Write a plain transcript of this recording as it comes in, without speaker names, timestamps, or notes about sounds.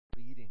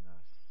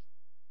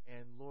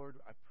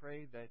Lord, I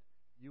pray that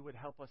you would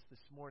help us this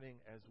morning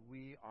as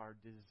we are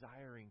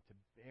desiring to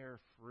bear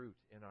fruit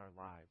in our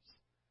lives,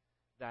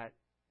 that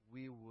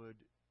we would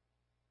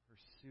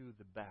pursue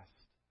the best,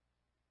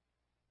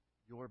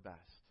 your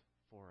best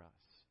for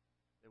us,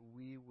 that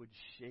we would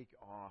shake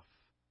off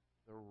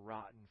the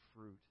rotten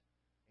fruit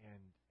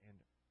and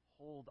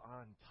hold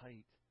on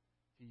tight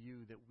to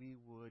you, that we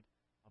would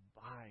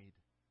abide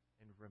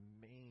and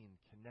remain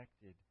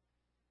connected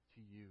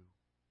to you.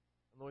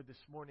 And Lord,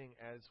 this morning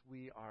as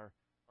we are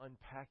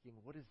unpacking,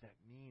 what does that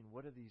mean?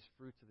 What are these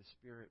fruits of the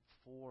Spirit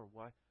for?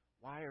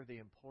 Why are they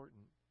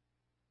important?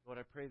 Lord,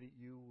 I pray that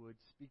you would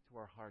speak to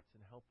our hearts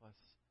and help us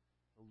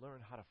to learn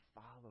how to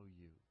follow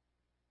you.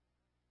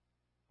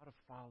 How to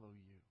follow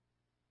you.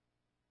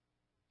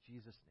 In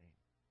Jesus' name.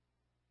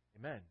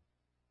 Amen.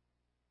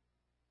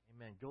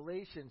 Amen.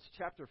 Galatians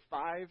chapter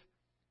 5,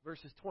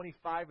 verses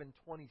 25 and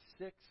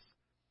 26.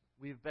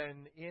 We've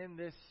been in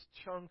this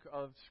chunk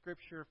of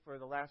Scripture for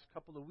the last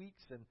couple of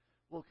weeks, and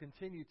we'll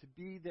continue to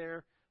be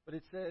there. But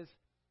it says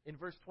in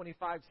verse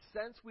 25,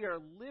 since we are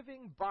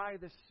living by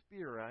the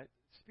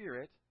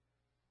Spirit,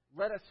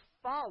 let us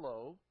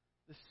follow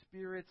the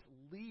Spirit's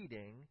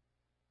leading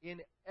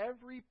in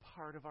every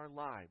part of our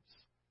lives.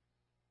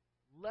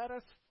 Let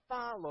us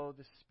follow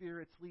the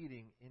Spirit's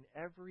leading in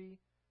every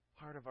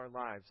part of our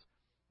lives.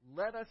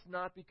 Let us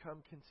not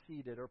become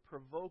conceited or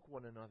provoke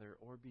one another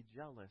or be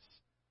jealous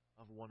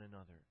of one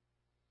another.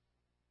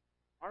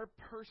 Our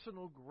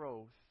personal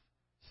growth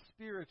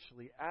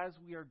spiritually, as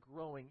we are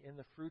growing in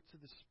the fruits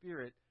of the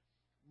Spirit,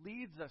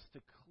 leads us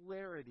to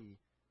clarity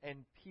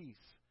and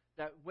peace.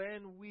 That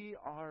when we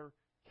are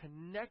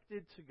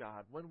connected to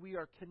God, when we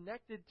are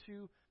connected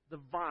to the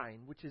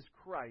vine, which is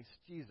Christ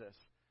Jesus,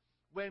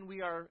 when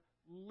we are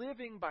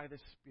living by the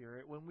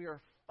Spirit, when we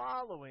are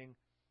following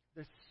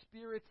the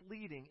Spirit's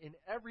leading in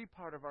every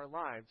part of our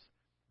lives,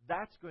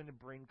 that's going to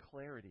bring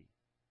clarity.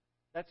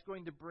 That's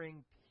going to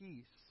bring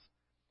peace.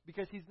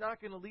 Because He's not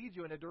going to lead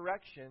you in a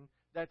direction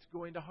that's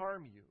going to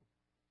harm you.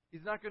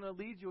 He's not going to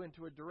lead you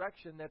into a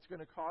direction that's going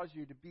to cause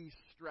you to be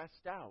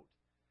stressed out.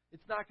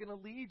 It's not going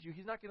to lead you.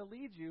 He's not going to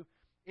lead you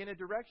in a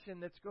direction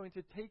that's going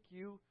to take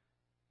you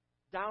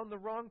down the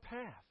wrong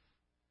path.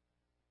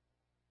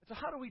 So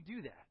how do we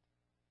do that?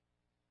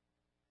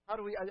 How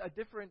do we? A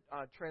different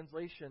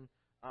translation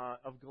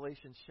of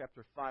Galatians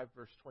chapter 5,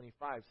 verse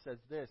 25 says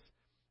this.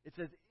 It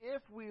says,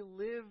 if we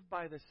live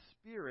by the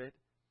Spirit,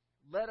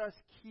 let us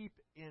keep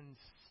in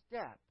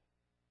step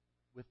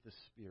with the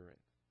Spirit.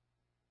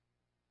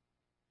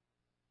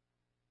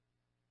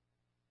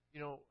 You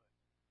know,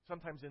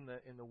 sometimes in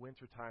the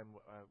wintertime,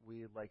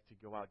 we like to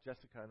go out.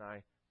 Jessica and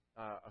I,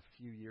 a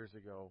few years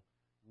ago,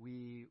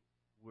 we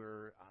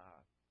were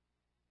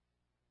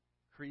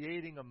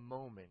creating a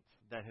moment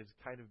that has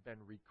kind of been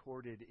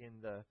recorded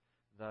in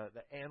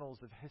the annals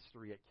of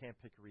history at Camp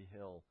Hickory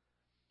Hill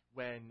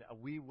when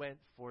we went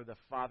for the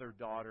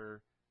father-daughter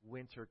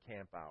winter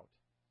camp out,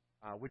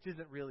 which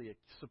isn't really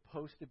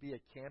supposed to be a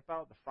camp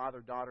out. The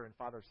father-daughter and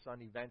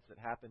father-son events that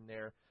happen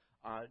there,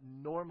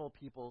 normal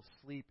people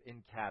sleep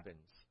in cabins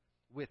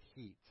with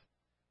heat,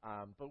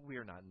 but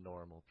we're not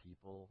normal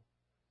people.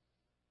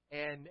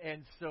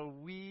 And so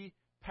we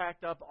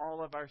packed up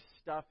all of our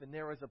stuff, and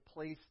there was a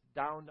place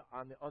down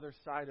on the other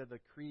side of the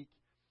creek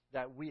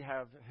that we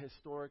have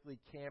historically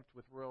camped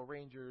with Royal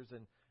Rangers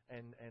and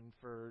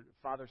for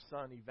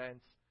father-son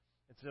events.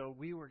 And so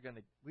we were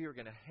gonna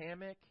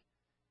hammock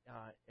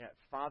at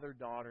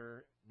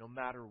father-daughter no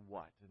matter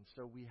what. And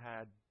so we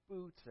had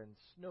boots and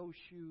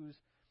snowshoes,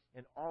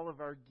 and all of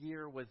our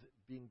gear was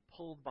being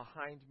pulled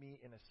behind me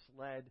in a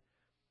sled,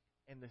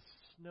 and the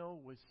snow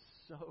was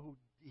so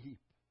deep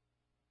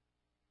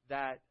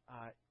that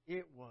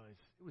it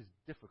was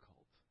difficult.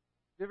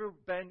 Have you ever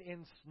been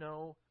in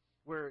snow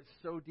where it's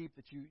so deep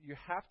that you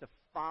have to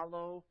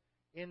follow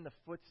in the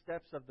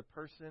footsteps of the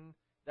person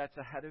that's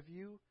ahead of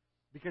you?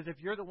 Because if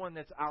you're the one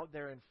that's out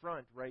there in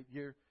front, right,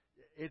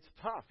 it's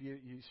tough. You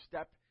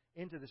step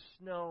into the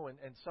snow,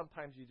 and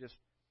sometimes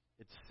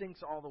it sinks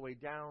all the way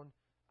down.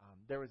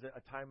 There was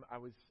a time I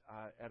was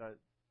at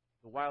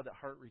the Wild at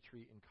Heart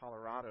retreat in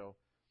Colorado,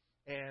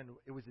 and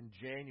it was in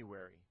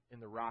January in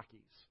the Rockies.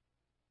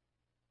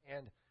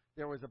 And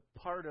there was a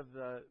part of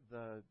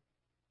the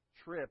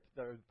trip,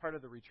 part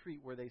of the retreat,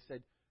 where they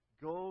said,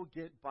 go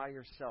get by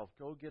yourself.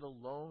 Go get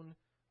alone,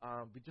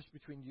 just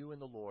between you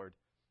and the Lord,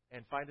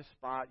 and find a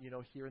spot,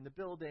 here in the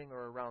building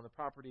or around the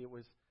property.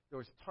 There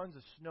was tons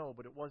of snow,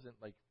 but it wasn't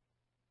like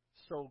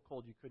so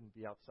cold you couldn't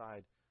be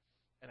outside.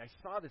 And I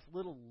saw this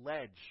little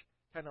ledge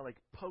kind of like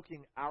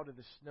poking out of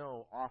the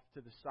snow off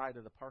to the side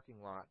of the parking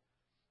lot.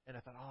 And I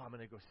thought, I'm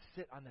going to go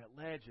sit on that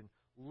ledge and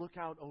look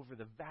out over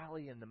the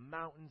valley and the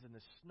mountains and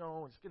the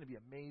snow. It's going to be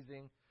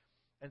amazing.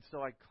 And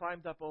so I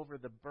climbed up over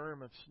the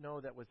berm of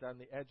snow that was on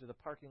the edge of the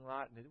parking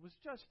lot, and it was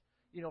just,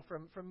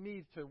 from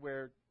me to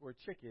where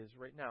Chick is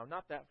right now,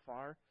 not that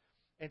far.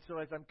 And so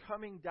as I'm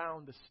coming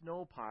down the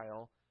snow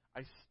pile,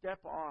 I step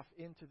off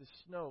into the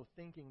snow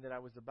thinking that I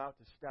was about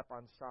to step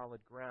on solid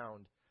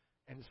ground,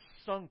 and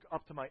sunk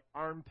up to my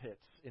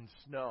armpits in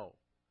snow.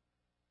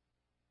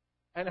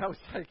 And I was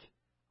like,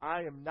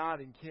 I am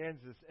not in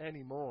Kansas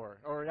anymore,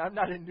 or I'm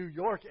not in New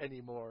York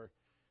anymore.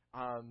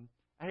 I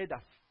had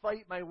to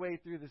fight my way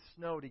through the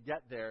snow to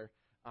get there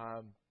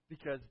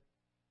because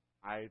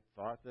I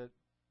thought that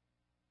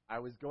I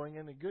was going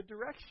in a good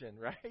direction,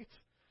 right?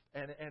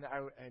 And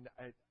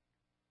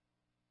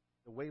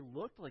the way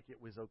looked like it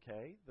was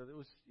okay. That it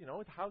was,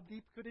 how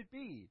deep could it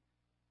be?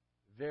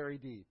 Very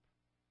deep.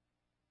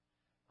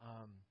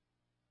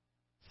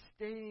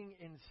 Staying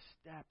in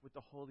step with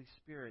the Holy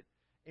Spirit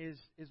is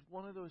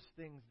one of those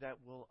things that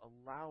will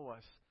allow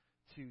us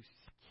to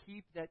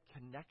keep that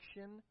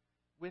connection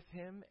with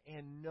Him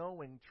and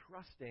knowing,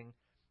 trusting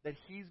that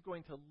He's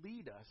going to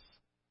lead us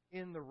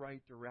in the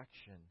right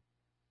direction.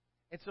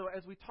 And so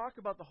as we talk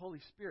about the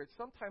Holy Spirit,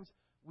 sometimes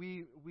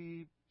we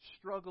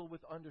struggle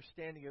with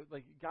understanding it.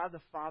 Like God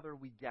the Father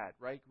we get,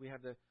 right? We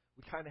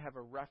kind of have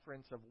a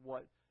reference of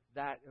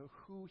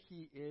who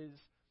He is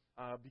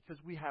because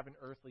we have an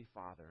earthly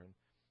father. And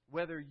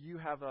whether you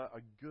have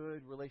a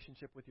good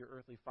relationship with your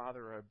earthly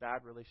father or a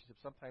bad relationship,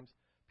 sometimes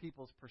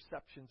people's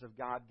perceptions of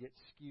God get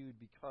skewed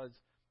because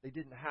they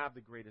didn't have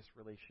the greatest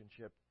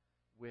relationship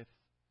with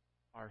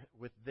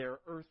their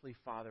earthly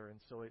father,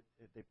 and so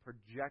they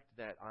project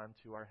that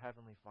onto our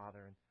heavenly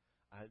Father.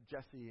 And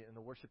Jesse and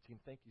the worship team,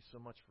 thank you so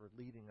much for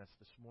leading us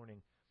this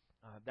morning.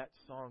 That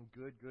song,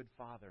 Good, Good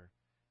Father,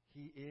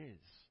 He is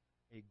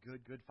a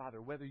good, good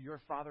Father. Whether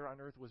your father on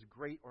earth was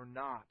great or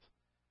not,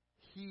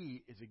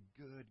 He is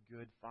a good,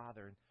 good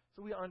Father. And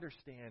so we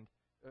understand,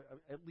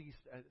 at least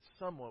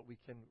somewhat, we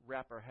can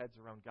wrap our heads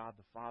around God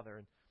the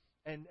Father.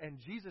 And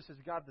Jesus is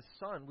God the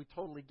Son. We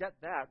totally get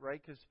that,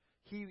 right? Because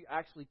He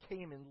actually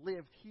came and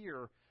lived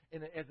here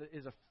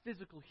as a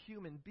physical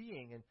human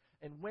being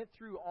and went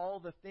through all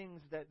the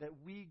things that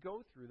we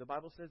go through. The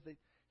Bible says that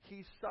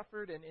He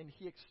suffered and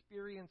He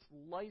experienced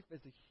life as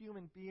a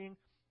human being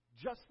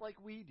just like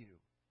we do.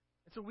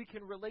 And so we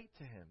can relate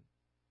to Him.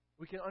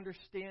 We can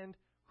understand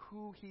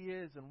who He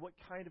is and what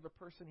kind of a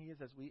person He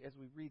is as we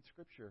read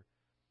Scripture.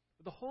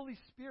 But the Holy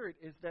Spirit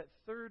is that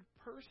third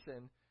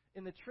person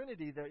in the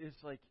Trinity that is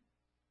like,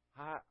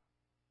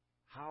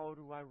 how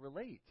do I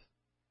relate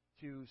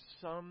to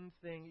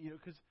something?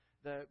 Because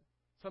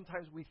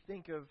sometimes we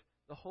think of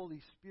the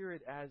Holy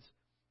Spirit as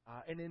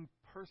an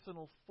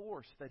impersonal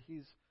force, that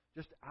He's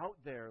just out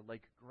there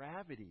like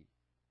gravity.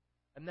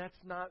 And that's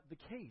not the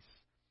case,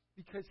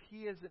 because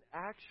He is an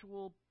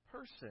actual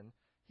person.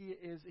 He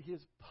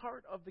is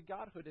part of the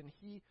Godhood, and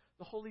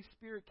the Holy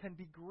Spirit can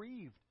be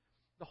grieved.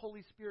 The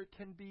Holy Spirit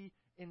can be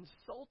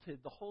insulted.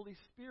 The Holy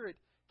Spirit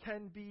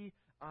can be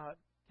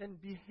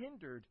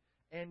hindered.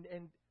 And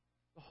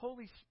the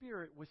Holy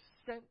Spirit was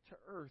sent to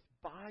earth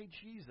by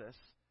Jesus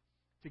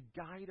to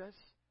guide us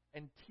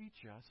and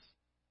teach us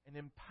and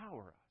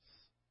empower us.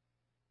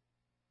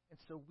 And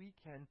so we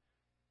can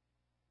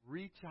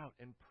reach out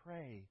and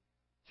pray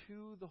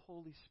to the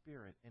Holy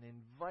Spirit and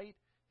invite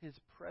His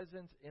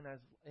presence in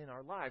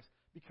our lives,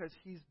 because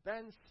He's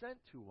been sent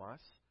to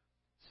us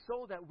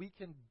so that we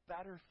can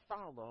better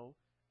follow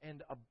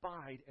and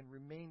abide and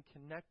remain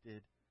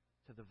connected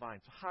to the vine.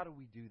 So how do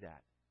we do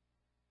that?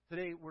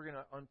 Today we're going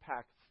to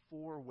unpack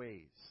 4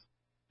 ways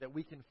that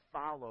we can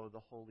follow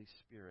the Holy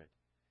Spirit.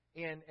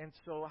 And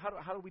so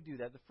how do we do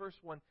that? The first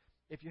one,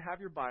 if you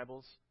have your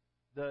Bibles,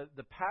 the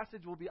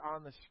passage will be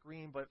on the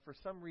screen, but for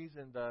some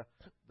reason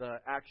the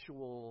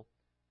actual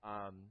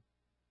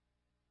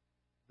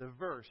the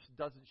verse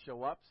doesn't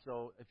show up.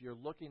 So if you're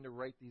looking to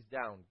write these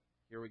down,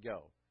 here we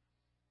go.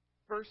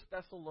 1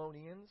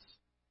 Thessalonians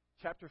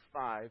chapter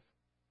 5,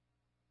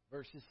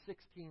 verses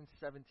 16,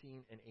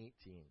 17, and 18.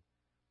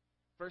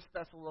 1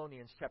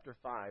 Thessalonians chapter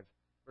 5,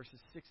 verses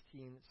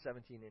 16,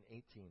 17, and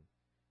 18.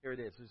 Here it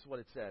is. This is what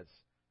it says.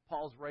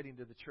 Paul's writing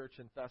to the church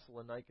in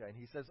Thessalonica, and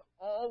he says,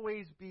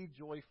 always be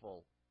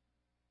joyful.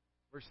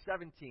 Verse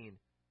 17,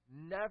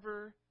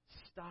 never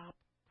stop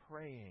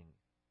praying.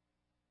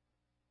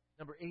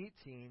 Number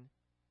 18,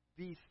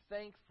 be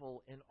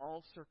thankful in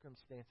all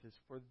circumstances,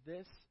 for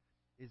this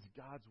is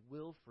God's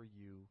will for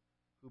you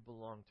who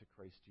belong to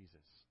Christ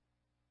Jesus.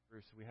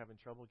 Bruce, are we having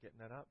trouble getting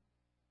that up?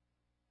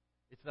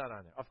 It's not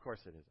on there. Of course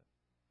it isn't.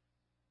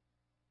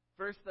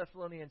 1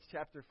 Thessalonians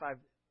chapter 5,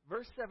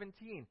 verse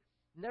 17.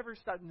 Never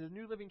stop. The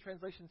New Living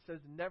Translation says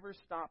never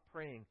stop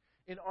praying.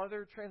 In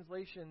other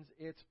translations,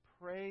 it's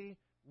pray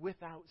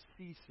without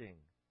ceasing.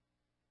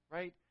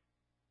 Right?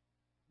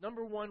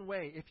 Number one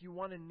way, if you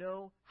want to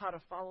know how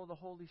to follow the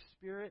Holy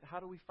Spirit, how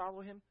do we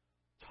follow Him?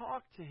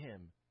 Talk to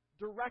Him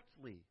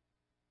directly.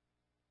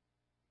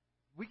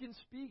 We can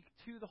speak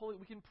to the Holy,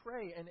 we can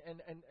pray and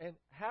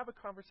have a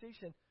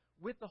conversation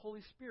with the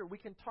Holy Spirit. We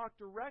can talk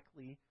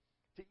directly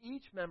to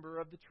each member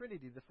of the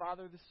Trinity, the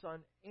Father, the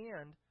Son,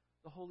 and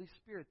the Holy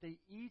Spirit. They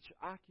each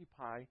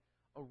occupy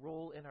a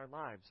role in our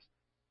lives.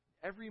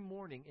 Every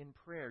morning in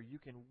prayer, you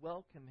can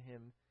welcome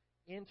Him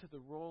into the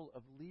role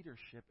of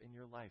leadership in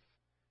your life.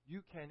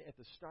 You can, at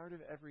the start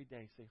of every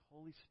day, say,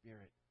 Holy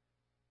Spirit,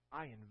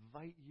 I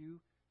invite you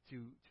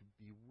to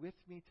be with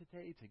me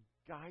today, to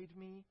guide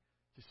me,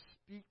 to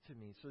speak to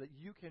me, so that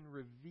you can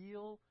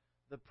reveal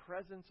the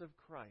presence of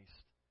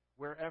Christ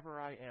wherever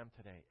I am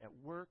today, at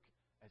work,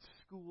 at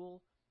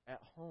school, at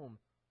home.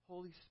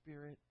 Holy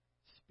Spirit,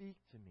 speak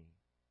to me.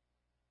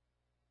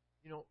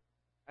 You know,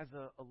 as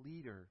a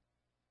leader,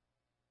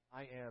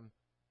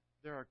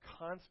 there are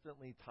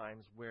constantly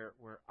times where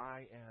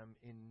I am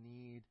in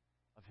need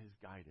of His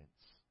guidance,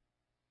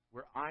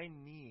 where I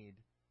need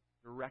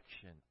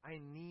direction. I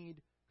need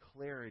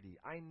clarity.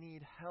 I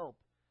need help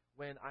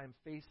when I'm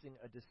facing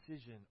a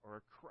decision or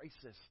a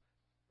crisis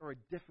or a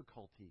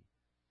difficulty.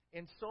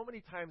 And so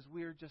many times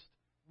we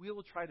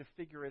will try to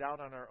figure it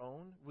out on our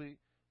own.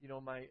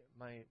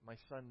 My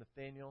son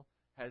Nathaniel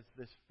has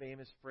this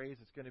famous phrase.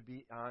 It's going to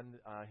be on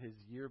his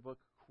yearbook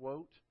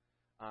quote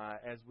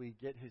as we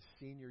get his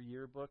senior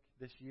yearbook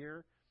this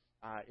year.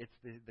 It's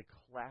the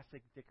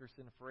classic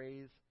Dickerson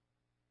phrase,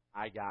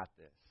 "I got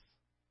this."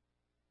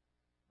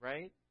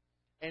 Right?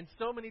 And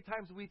so many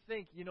times we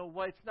think, you know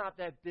what, it's not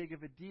that big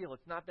of a deal.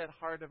 It's not that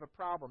hard of a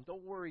problem.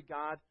 Don't worry,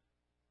 God.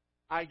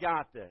 I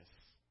got this.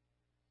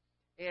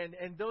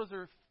 And those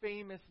are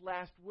famous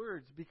last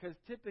words, because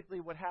typically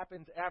what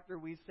happens after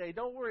we say,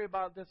 don't worry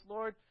about this,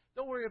 Lord.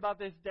 Don't worry about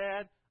this,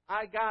 Dad.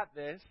 I got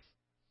this.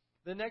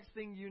 The next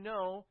thing you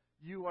know,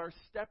 you are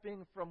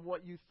stepping from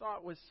what you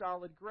thought was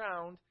solid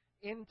ground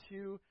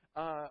into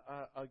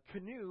a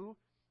canoe,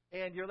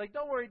 and you're like,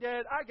 don't worry,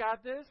 Dad. I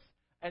got this.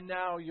 And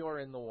now you're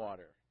in the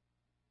water.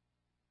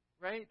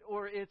 Right?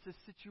 Or it's a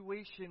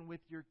situation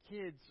with your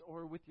kids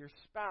or with your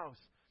spouse,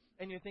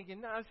 and you're thinking,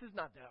 no, this is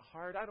not that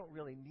hard. I don't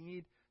really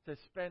need to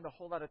spend a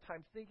whole lot of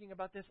time thinking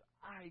about this.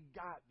 I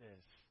got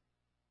this.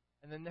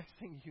 And the next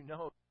thing you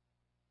know,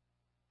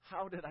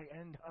 how did I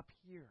end up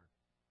here?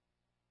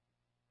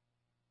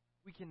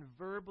 We can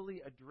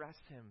verbally address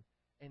Him,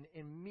 and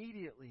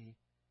immediately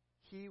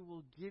He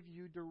will give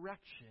you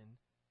direction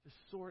to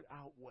sort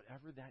out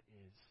whatever that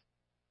is.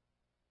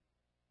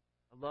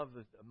 I love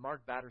that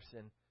Mark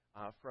Batterson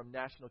from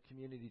National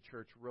Community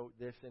Church wrote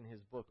this in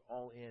his book,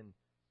 All In.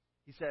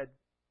 He said,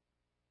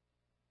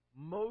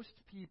 most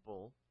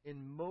people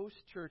in most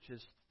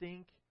churches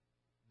think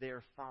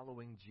they're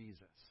following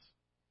Jesus,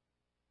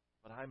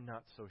 but I'm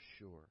not so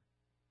sure.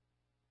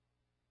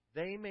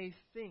 They may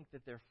think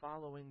that they're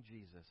following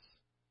Jesus,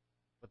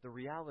 but the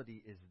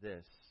reality is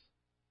this: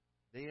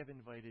 they have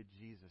invited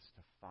Jesus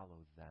to follow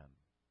them.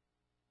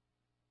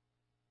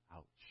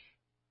 Ouch.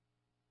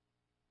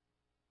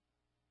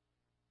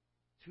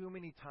 Too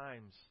many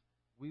times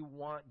we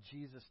want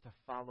Jesus to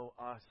follow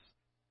us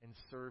and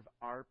serve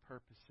our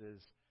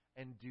purposes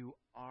and do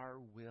our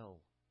will.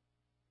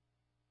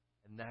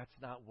 And that's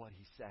not what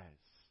He says.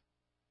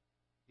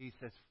 He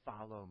says,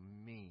 follow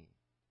me.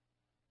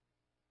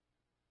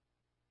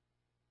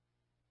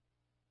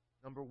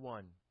 Number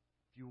one,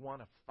 if you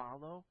want to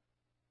follow,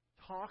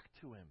 talk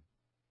to Him.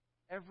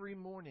 Every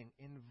morning,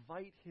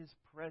 invite His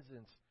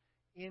presence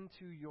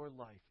into your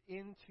life,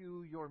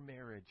 into your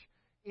marriage,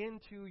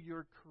 into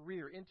your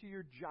career, into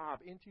your job,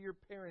 into your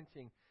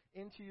parenting,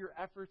 into your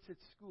efforts at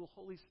school.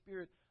 Holy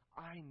Spirit,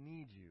 I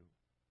need you.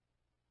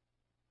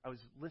 I was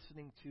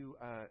listening to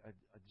a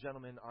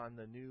gentleman on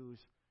the news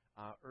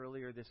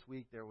earlier this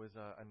week. There was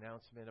an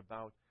announcement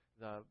about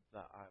the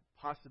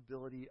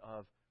possibility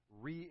of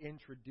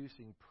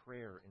reintroducing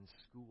prayer in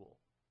school.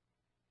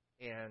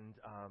 And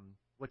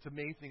what's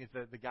amazing is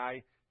that the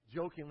guy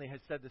jokingly has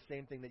said the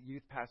same thing that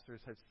youth pastors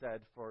have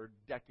said for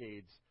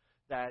decades,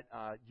 that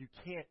you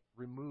can't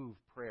remove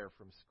prayer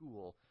from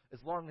school. As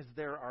long as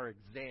there are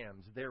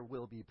exams, there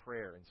will be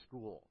prayer in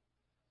school,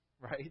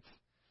 right?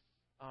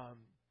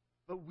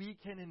 But we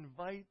can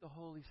invite the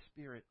Holy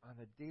Spirit on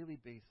a daily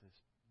basis,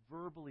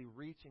 verbally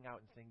reaching out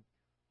and saying,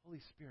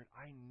 Holy Spirit,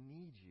 I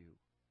need you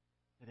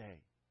today.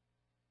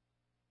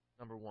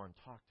 Number one,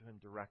 talk to Him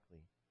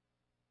directly.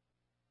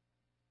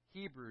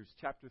 Hebrews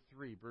chapter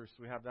 3, verse,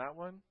 we have that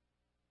one?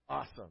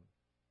 Awesome.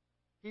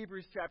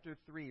 Hebrews chapter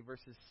 3,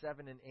 verses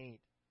 7 and 8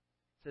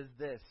 says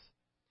this.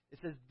 It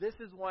says, this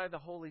is why the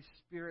Holy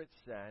Spirit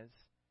says,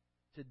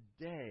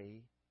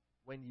 today,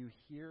 when you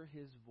hear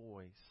His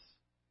voice,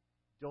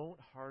 don't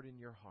harden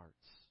your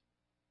hearts,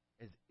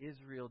 as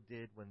Israel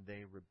did when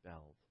they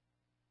rebelled,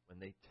 when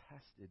they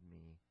tested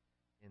me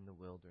in the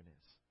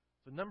wilderness.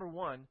 So number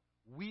one,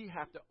 we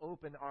have to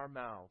open our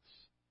mouths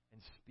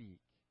and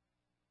speak.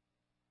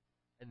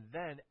 And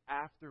then,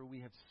 after we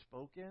have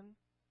spoken,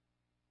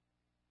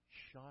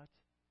 shut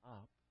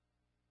up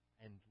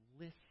and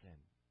listen.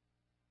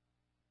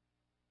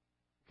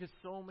 Because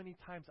so many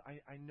times,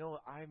 I know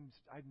I'm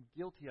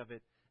guilty of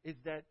it, is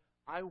that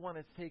I want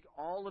to take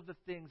all of the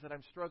things that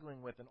I'm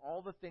struggling with and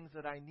all the things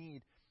that I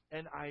need,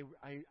 and I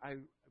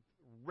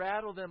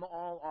rattle them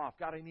all off.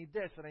 God, I need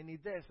this, and I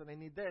need this, and I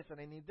need this,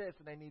 and I need this,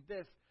 and I need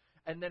this.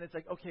 And then it's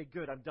like, okay,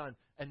 good, I'm done,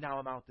 and now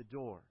I'm out the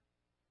door.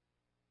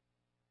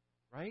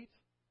 Right?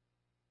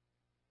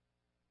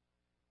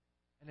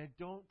 And I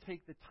don't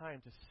take the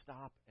time to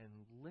stop and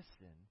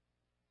listen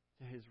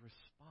to His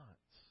response.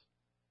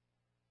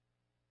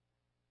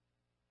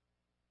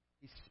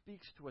 He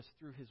speaks to us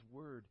through His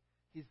Word.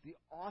 He's the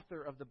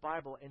author of the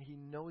Bible, and He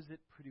knows it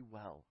pretty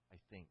well, I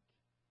think.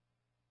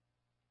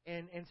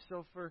 And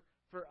so for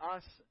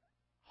us,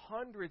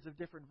 hundreds of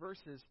different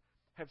verses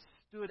have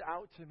stood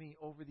out to me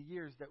over the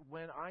years that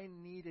when I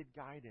needed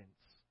guidance,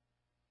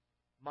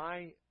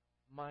 my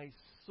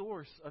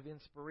source of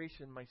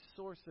inspiration, my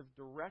source of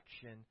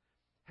direction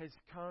has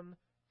come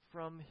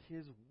from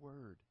His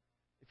Word.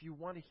 If you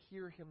want to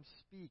hear Him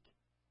speak,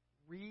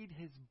 read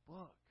His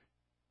book.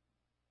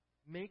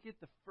 Make it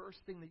the first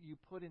thing that you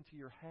put into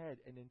your head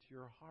and into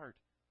your heart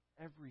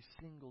every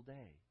single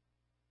day.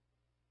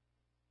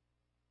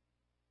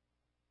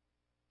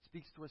 He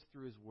speaks to us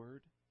through His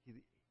Word. He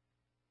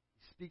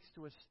speaks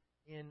to us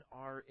in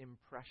our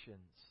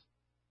impressions.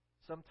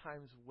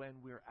 Sometimes when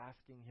we're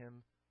asking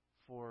Him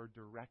for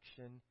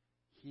direction,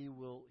 He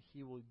will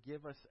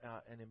give us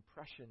an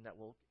impression that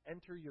will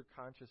enter your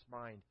conscious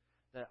mind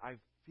that I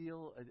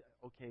feel,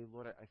 okay,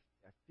 Lord,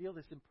 I feel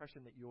this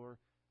impression that You're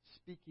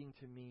speaking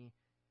to me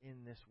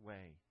in this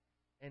way.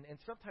 And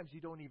sometimes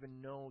you don't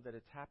even know that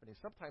it's happening.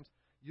 Sometimes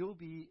you'll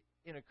be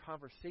in a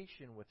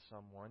conversation with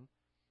someone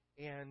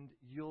and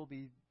you'll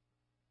be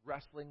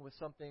wrestling with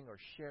something or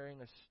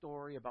sharing a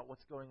story about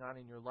what's going on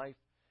in your life,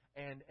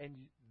 and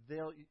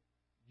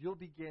you'll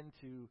begin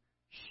to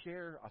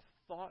share a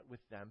thought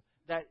with them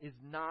that is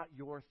not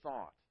your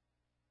thought,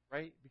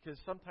 right? Because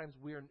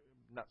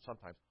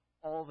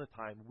all the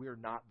time, we're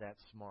not that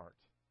smart.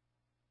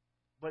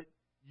 But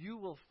you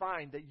will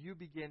find that you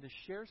begin to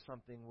share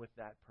something with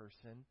that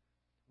person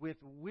with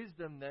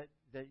wisdom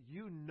that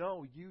you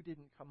know you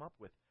didn't come up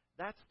with.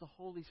 That's the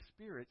Holy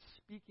Spirit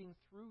speaking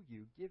through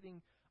you,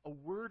 giving a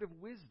word of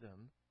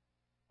wisdom,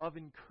 of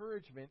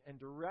encouragement and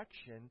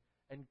direction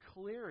and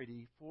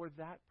clarity for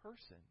that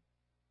person.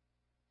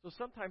 So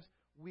sometimes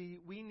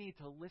we need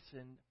to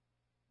listen,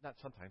 not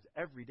sometimes,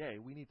 every day,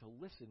 we need to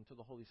listen to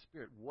the Holy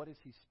Spirit. What is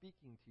He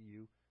speaking to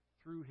you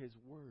through His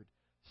Word?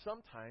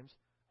 Sometimes,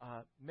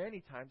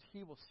 many times,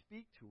 He will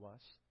speak to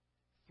us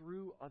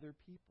through other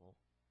people.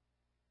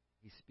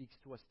 He speaks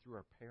to us through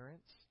our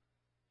parents.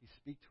 He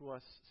speaks to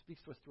us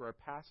through our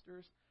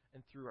pastors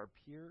and through our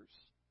peers.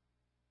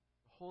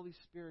 The Holy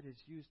Spirit has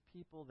used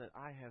people that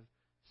I have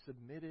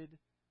submitted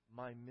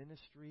my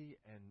ministry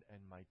and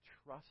my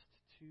trust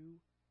to,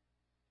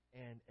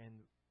 and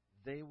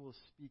they will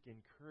speak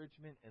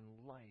encouragement and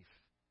life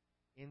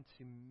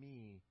into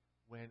me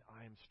when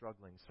I am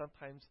struggling.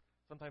 Sometimes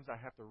I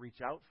have to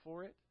reach out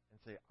for it and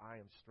say, I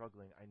am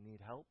struggling, I need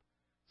help.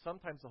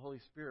 Sometimes the Holy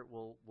Spirit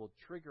will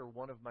trigger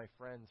one of my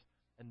friends,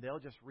 and they'll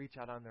just reach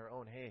out on their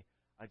own. Hey,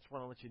 I just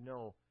want to let you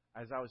know,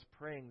 as I was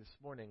praying this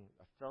morning,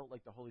 I felt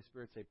like the Holy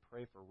Spirit say,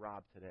 pray for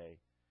Rob today.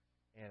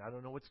 And I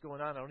don't know what's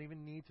going on. I don't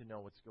even need to know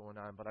what's going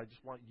on, but I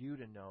just want you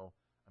to know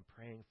I'm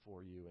praying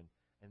for you,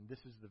 and this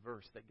is the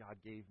verse that God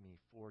gave me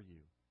for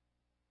you.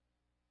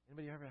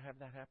 Anybody ever have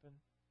that happen?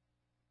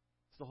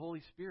 It's the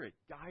Holy Spirit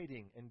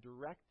guiding and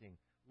directing.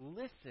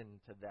 Listen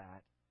to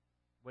that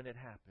when it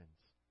happens.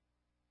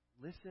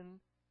 Listen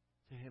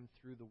to Him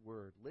through the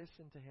Word.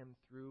 Listen to Him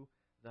through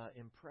the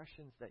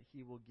impressions that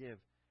He will give.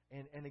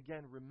 And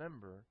again,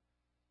 remember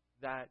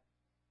that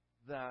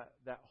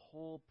that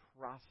whole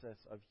process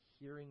of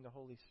hearing the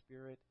Holy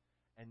Spirit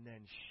and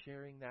then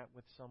sharing that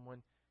with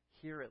someone,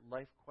 here at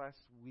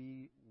LifeQuest,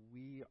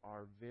 we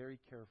are very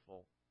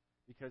careful,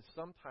 because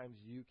sometimes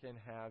you can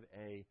have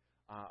a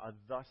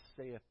thus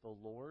saith the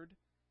Lord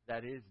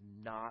that is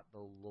not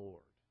the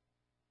Lord,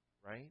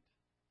 right?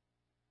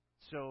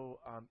 So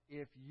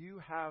if you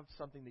have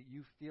something that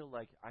you feel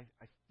like, I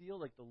feel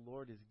like the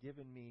Lord has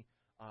given me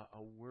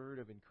a word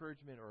of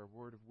encouragement or a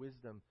word of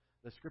wisdom,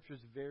 the Scripture is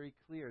very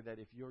clear that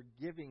if you're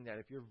giving that,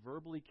 if you're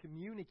verbally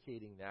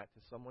communicating that to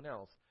someone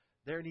else,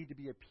 there need to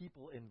be a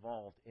people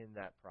involved in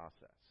that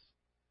process.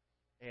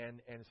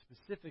 And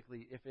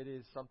specifically, if it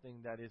is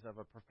something that is of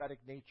a prophetic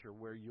nature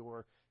where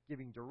you're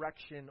giving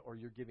direction or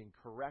you're giving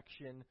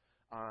correction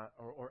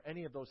or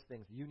any of those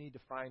things, you need to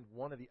find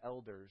one of the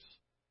elders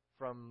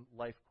from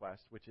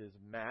LifeQuest, which is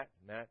Matt.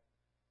 Matt,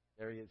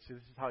 there he is. So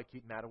this is how I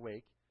keep Matt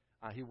awake.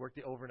 He worked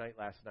the overnight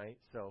last night.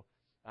 So,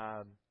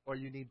 or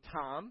you need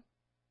Tom.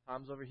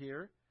 Tom's over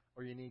here.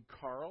 Or you need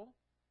Carl.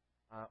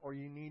 Or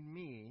you need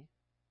me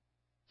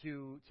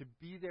to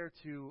be there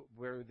to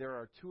where there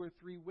are 2 or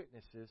 3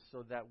 witnesses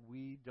so that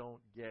we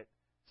don't get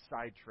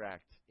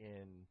sidetracked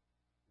in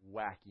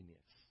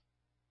wackiness.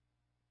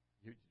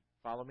 You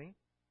follow me?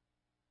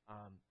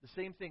 The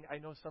same thing, I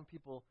know some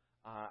people,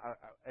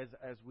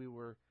 as we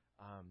were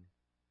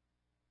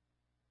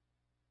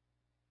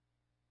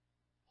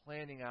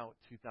planning out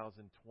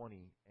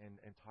 2020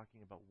 and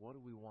talking about what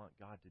do we want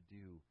God to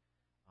do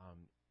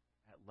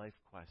at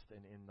LifeQuest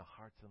and in the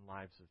hearts and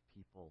lives of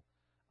people,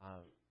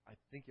 I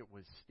think it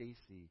was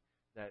Stacy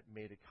that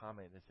made a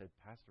comment that said,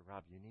 Pastor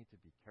Rob, you need to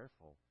be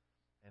careful.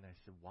 And I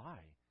said, why?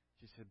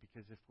 She said,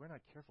 because if we're not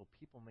careful,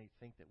 people may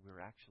think that we're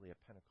actually a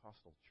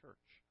Pentecostal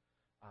church.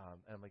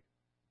 And I'm like,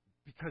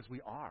 because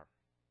we are.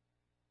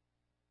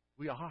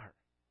 We are.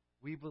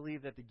 We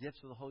believe that the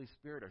gifts of the Holy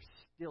Spirit are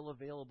still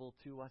available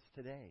to us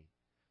today.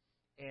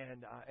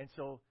 And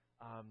so,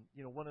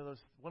 one of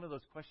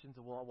those questions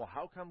of, well,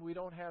 how come we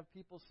don't have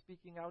people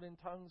speaking out in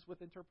tongues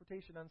with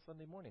interpretation on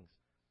Sunday mornings?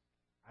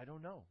 I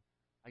don't know.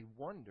 I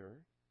wonder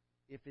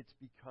if it's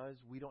because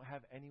we don't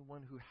have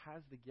anyone who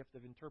has the gift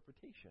of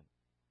interpretation.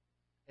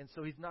 And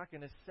so he's not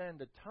going to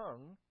send a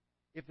tongue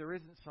if there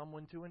isn't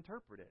someone to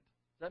interpret it.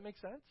 Does that make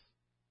sense?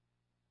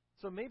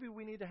 So maybe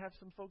we need to have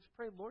some folks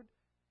pray, Lord,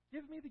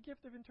 give me the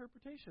gift of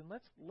interpretation.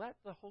 Let's let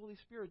the Holy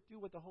Spirit do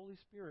what the Holy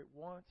Spirit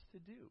wants to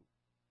do.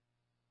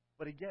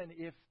 But again,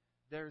 if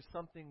there's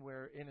something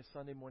where in a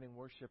Sunday morning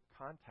worship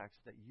context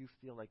that you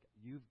feel like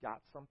you've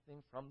got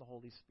something from the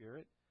Holy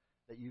Spirit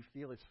that you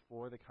feel is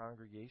for the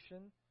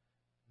congregation,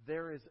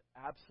 there is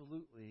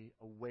absolutely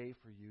a way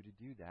for you to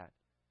do that.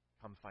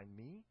 Come find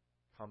me.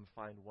 Come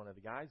find one of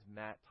the guys,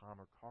 Matt, Tom,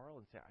 or Carl,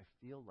 and say, I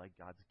feel like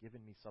God's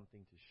given me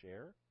something to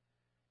share.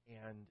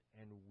 And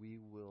we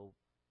will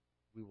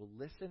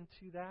listen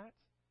to that,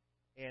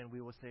 and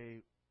we will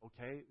say,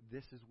 okay,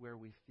 this is where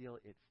we feel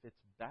it fits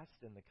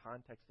best in the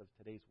context of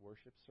today's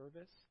worship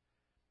service.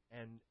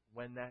 And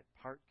when that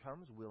part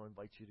comes, we'll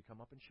invite you to come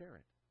up and share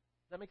it.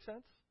 Does that make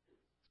sense?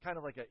 It's kind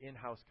of like an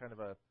in-house kind of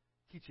a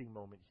teaching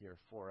moment here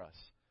for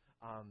us.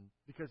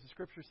 Because the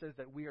Scripture says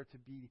that we are to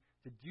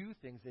do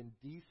things in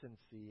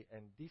decency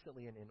and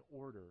decently and in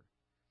order.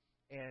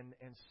 And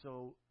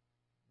so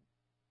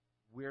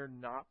we're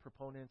not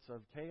proponents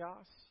of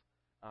chaos.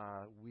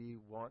 We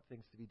want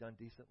things to be done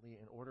decently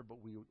in order, but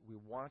we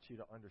want you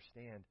to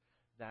understand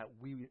that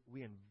we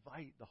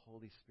invite the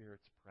Holy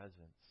Spirit's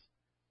presence.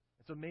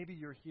 And so maybe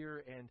you're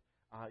here and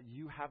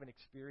you haven't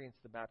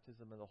experienced the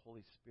baptism of the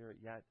Holy Spirit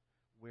yet,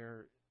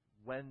 where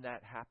when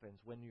that happens,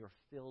 when you're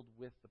filled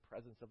with the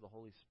presence of the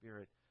Holy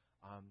Spirit,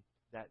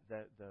 that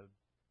the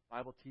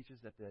Bible teaches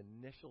that the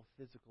initial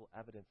physical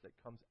evidence that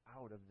comes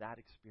out of that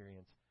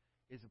experience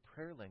is a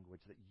prayer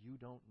language that you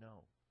don't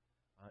know.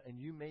 And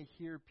you may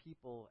hear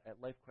people at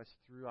LifeQuest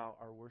throughout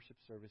our worship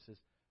services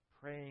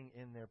praying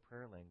in their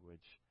prayer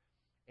language.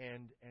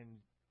 And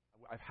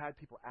I've had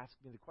people ask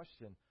me the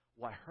question,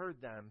 well, I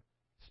heard them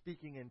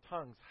speaking in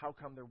tongues. How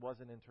come there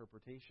wasn't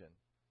interpretation?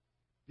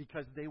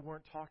 Because they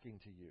weren't talking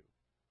to you.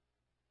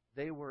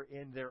 They were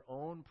in their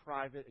own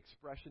private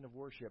expression of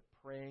worship,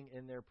 praying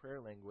in their prayer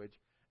language,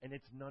 and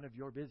it's none of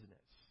your business.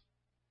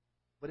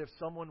 But if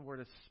someone were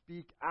to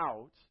speak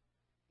out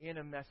in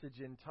a message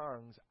in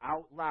tongues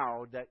out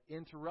loud that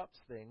interrupts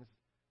things,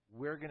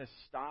 we're going to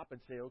stop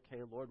and say,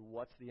 okay, Lord,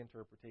 what's the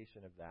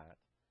interpretation of that?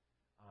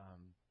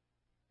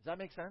 Does that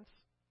make sense?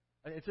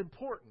 And it's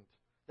important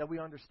that we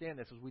understand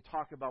this as we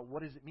talk about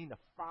what does it mean to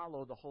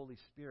follow the Holy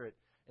Spirit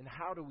and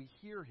how do we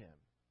hear Him.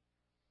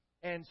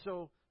 And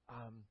so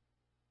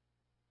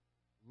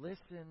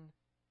listen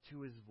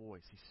to His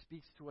voice. He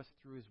speaks to us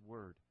through His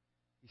Word.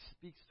 He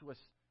speaks to us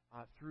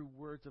through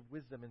words of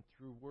wisdom and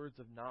through words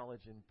of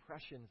knowledge,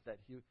 impressions that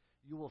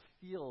you will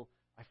feel,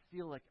 I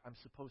feel like I'm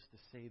supposed to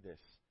say this.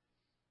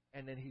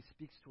 And then He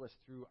speaks to us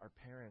through our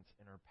parents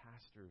and our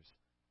pastors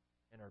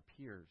and our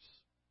peers.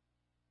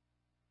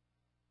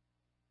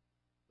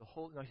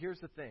 Now here's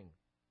the thing.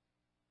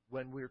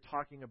 When we're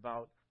talking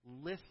about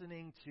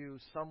listening to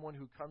someone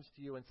who comes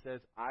to you and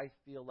says, I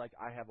feel like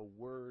I have a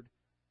word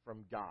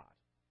from God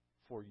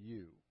for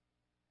you,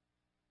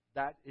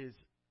 that is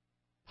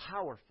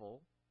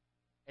powerful,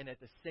 and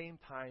at the same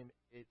time,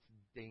 it's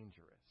dangerous,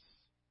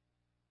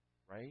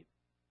 right?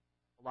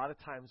 A lot of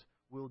times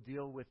we'll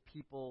deal with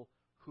people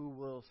who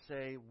will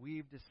say,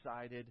 we've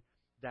decided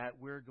that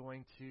we're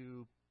going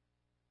to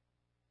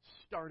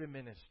start a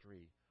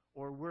ministry,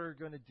 or we're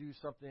going to do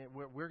something,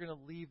 we're going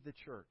to leave the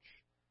church.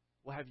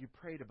 Well, have you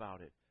prayed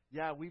about it?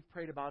 Yeah, we've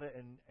prayed about it,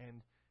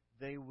 and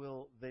they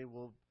will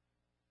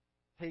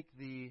take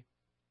the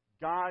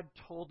God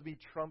told me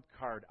trump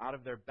card out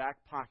of their back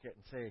pocket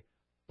and say,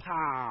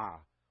 "Pa,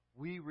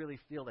 we really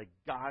feel like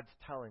God's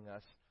telling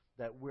us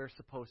that we're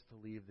supposed to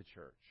leave the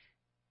church."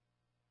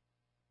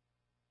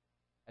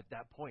 At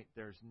that point,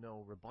 there's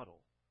no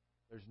rebuttal.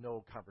 There's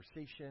no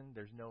conversation.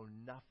 There's no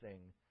nothing.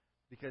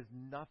 Because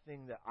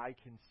nothing that I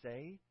can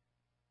say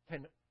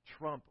can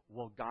trump,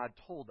 well, God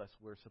told us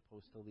we're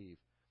supposed to leave.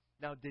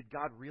 Now, did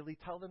God really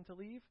tell them to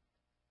leave?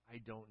 I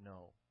don't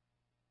know.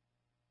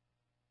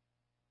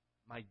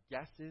 My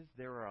guess is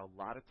there are a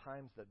lot of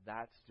times that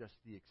that's just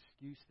the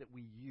excuse that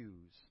we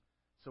use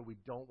so we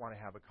don't want to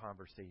have a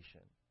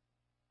conversation.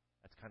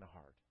 That's kind of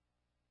hard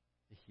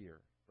to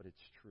hear, but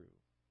it's true.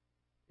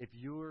 If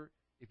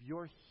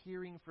you're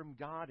hearing from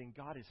God and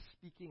God is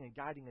speaking and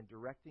guiding and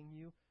directing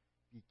you,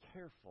 be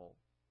careful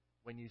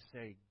when you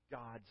say,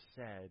 God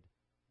said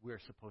we're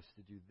supposed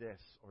to do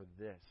this or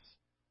this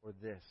or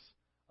this,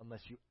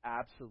 unless you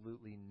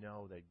absolutely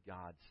know that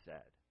God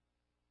said.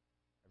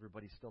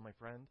 Everybody still my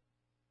friend?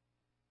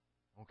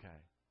 Okay.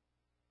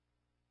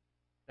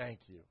 Thank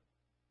you.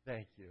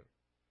 Thank you.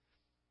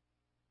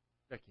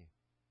 Becky.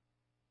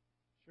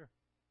 Sure.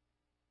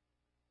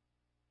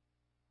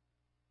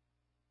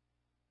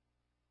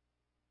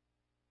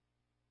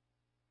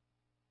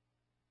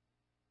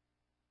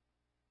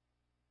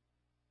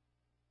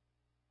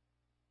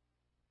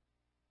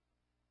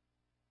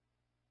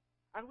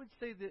 I would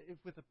say that if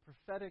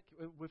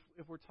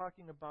we're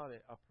talking about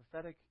a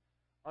prophetic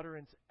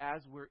utterance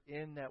as we're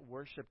in that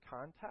worship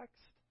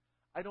context,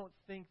 I don't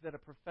think that a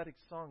prophetic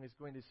song is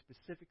going to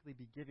specifically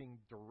be giving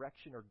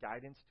direction or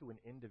guidance to an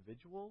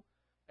individual,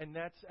 and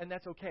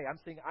that's okay. I'm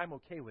saying I'm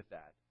okay with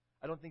that.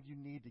 I don't think you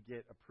need to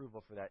get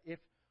approval for that. If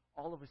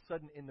all of a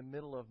sudden in the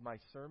middle of my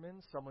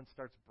sermon someone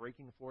starts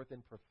breaking forth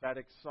in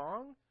prophetic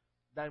song,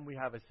 then we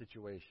have a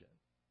situation.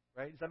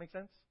 Right? Does that make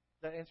sense?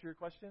 Does that answer your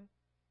question?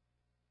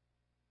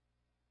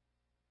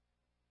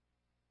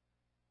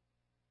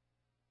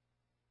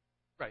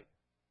 Right.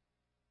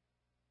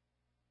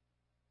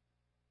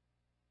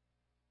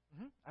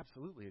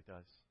 Absolutely it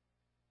does.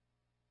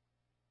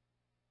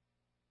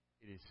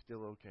 It is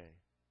still okay.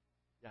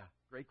 Yeah,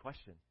 great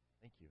question.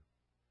 Thank you.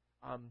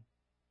 Um,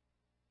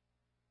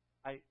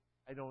 I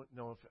I don't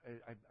know if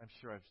I'm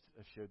sure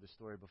I've shared the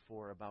story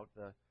before about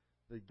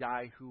the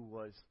guy who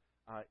was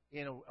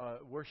in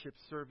a worship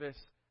service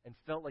and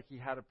felt like he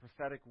had a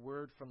prophetic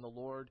word from the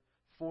Lord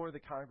for the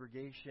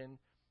congregation,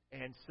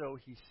 and so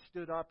he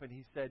stood up and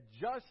he said,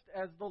 "Just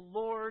as the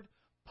Lord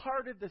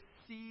parted the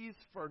seas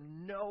for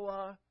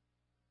Noah,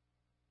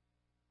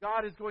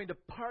 God is going to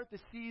part the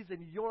seas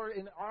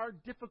in our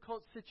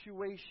difficult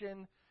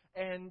situation,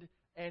 and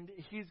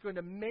He's going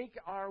to make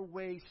our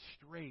way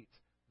straight.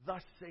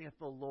 Thus saith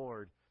the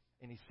Lord."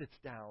 And he sits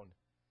down,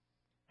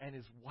 and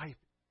his wife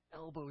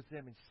elbows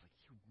him, and she's like,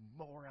 "You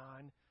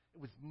moron!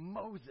 It was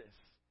Moses."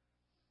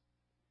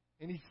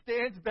 And he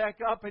stands back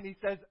up and he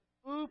says,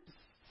 "Oops,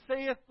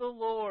 saith the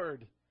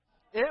Lord.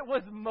 It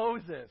was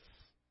Moses."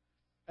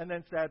 And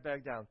then sat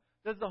back down.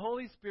 Does the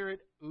Holy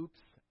Spirit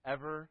oops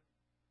ever?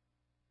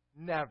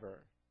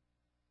 Never.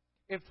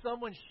 If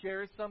someone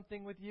shares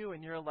something with you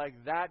and you're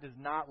like, "That does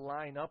not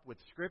line up with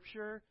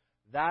Scripture,"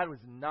 that was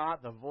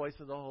not the voice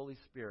of the Holy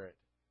Spirit.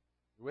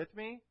 You with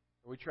me?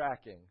 Are we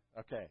tracking?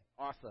 Okay,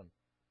 awesome.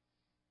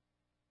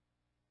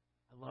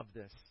 I love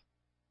this.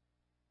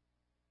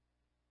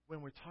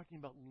 When we're talking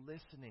about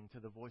listening to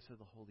the voice of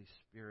the Holy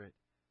Spirit,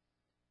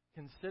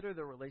 consider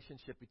the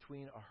relationship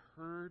between a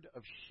herd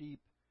of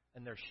sheep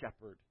and their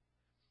shepherd.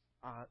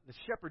 The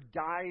shepherd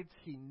guides,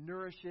 he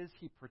nourishes,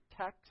 he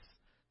protects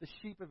the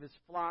sheep of his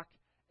flock,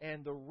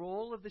 and the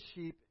role of the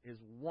sheep is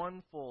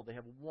onefold. They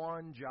have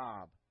one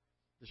job.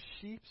 The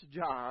sheep's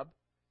job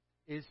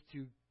is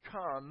to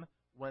come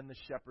when the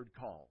shepherd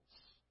calls.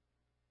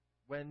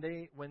 When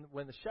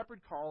the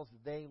shepherd calls,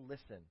 they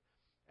listen.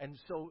 And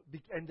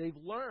they've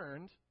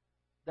learned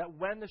that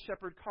when the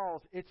shepherd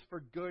calls, it's for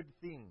good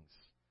things.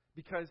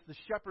 Because the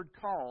shepherd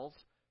calls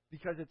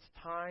because it's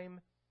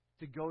time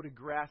to go to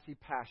grassy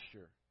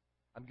pasture.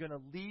 I'm going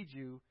to lead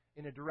you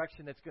in a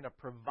direction that's going to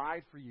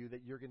provide for you,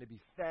 that you're going to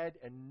be fed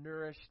and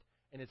nourished,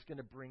 and it's going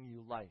to bring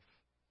you life.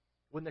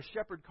 When the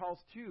shepherd calls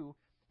too,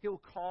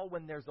 he'll call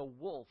when there's a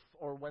wolf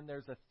or when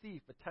there's a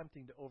thief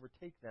attempting to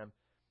overtake them.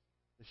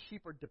 The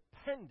sheep are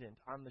dependent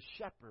on the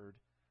shepherd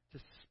to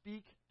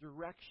speak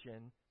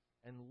direction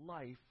and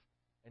life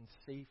and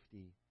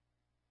safety.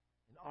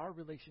 And our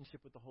relationship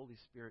with the Holy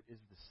Spirit is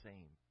the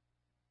same.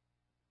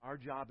 Our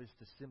job is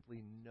to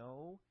simply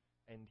know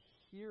and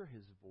hear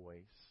His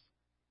voice,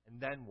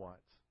 and then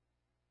what?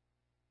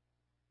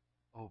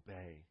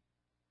 Obey.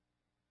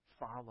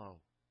 Follow.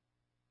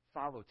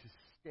 Follow, to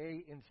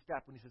stay in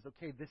step. When He says,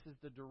 "Okay, this is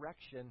the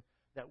direction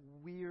that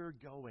we're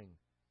going."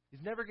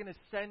 He's never going to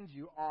send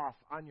you off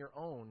on your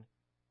own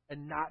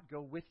and not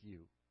go with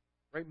you.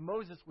 Right?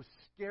 Moses was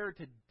scared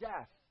to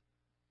death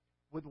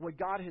with what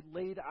God had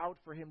laid out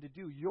for him to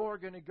do. You're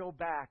going to go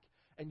back,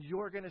 and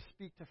you're going to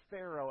speak to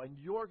Pharaoh, and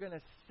you're going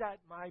to set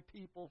my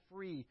people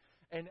free.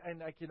 And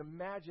I can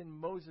imagine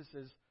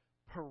Moses'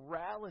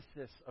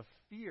 paralysis of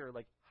fear,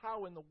 like,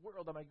 how in the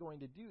world am I going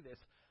to do this?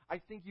 I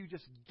think you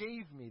just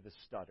gave me the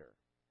stutter,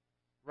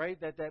 right?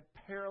 That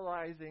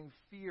paralyzing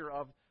fear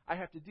of, I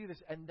have to do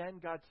this. And then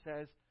God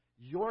says,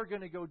 "You're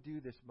going to go do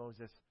this,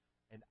 Moses,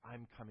 and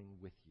I'm coming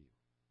with you."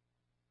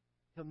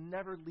 He'll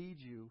never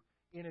lead you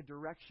in a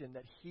direction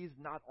that He's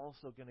not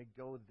also going to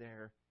go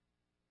there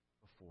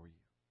before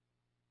you.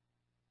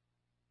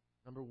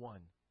 Number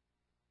one,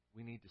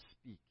 we need to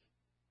speak.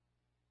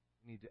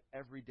 We need to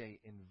every day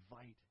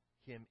invite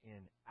Him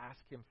in,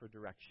 ask Him for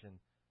direction.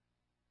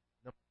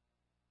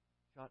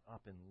 Shut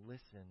up and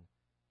listen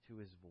to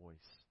His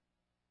voice.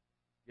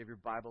 You have your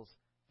Bibles,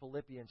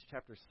 Philippians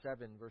chapter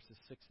 7, verses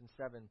 6 and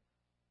 7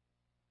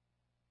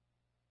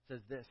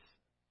 says this.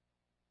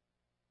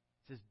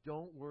 It says,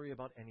 "Don't worry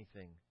about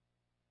anything.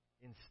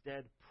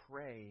 Instead,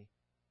 pray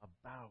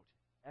about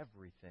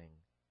everything.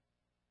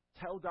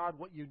 Tell God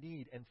what you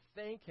need and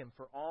thank Him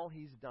for all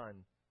He's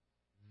done.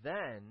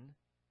 Then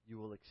you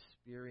will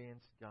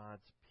experience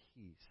God's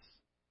peace,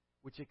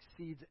 which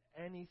exceeds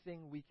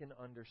anything we can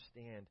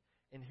understand.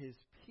 And His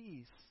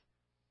peace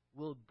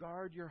will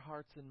guard your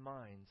hearts and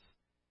minds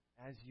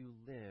as you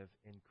live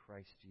in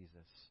Christ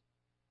Jesus."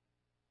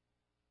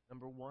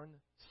 Number one,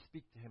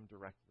 speak to Him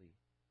directly.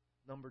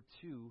 Number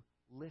two,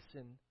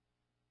 listen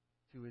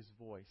to His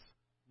voice.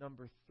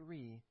 Number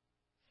three,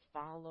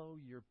 follow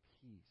your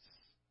peace.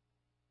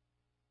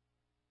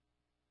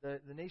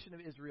 The nation of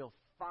Israel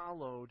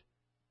followed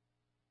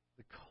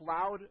the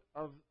cloud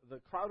of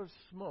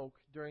smoke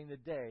during the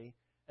day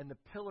and the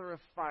pillar of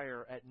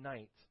fire at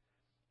night.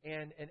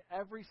 And in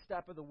every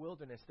step of the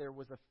wilderness, there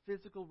was a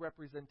physical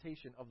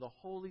representation of the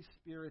Holy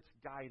Spirit's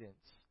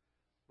guidance.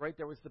 Right?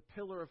 There was the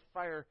pillar of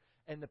fire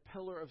and the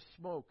pillar of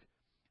smoke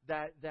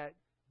that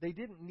they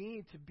didn't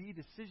need to be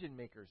decision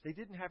makers. They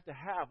didn't have to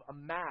have a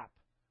map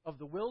of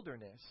the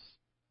wilderness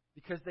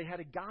because they had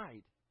a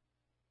guide.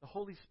 The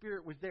Holy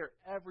Spirit was there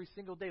every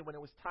single day. When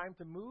it was time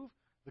to move,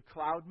 the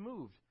cloud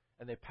moved.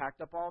 And they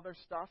packed up all their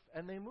stuff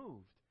and they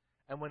moved.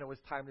 And when it was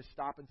time to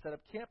stop and set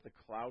up camp, the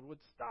cloud would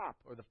stop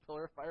or the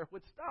pillar of fire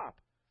would stop.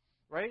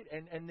 Right?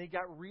 And they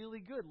got really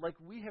good, like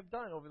we have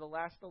done over the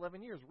last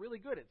 11 years, really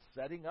good at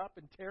setting up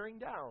and tearing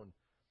down.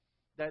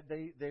 That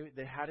they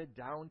had it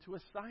down to a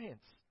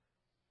science.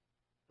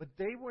 But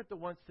they weren't the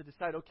ones to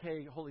decide,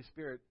 okay, Holy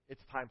Spirit,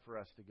 it's time for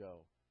us to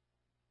go.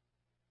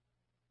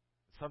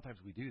 Sometimes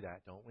we do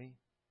that, don't we?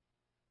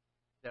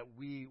 That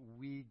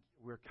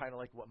we're kind of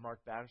like what Mark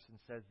Batterson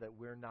says, that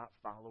we're not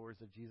followers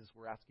of Jesus.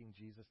 We're asking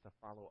Jesus to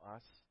follow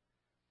us.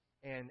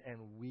 And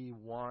we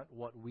want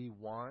what we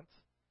want.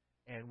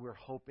 And we're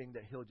hoping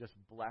that he'll just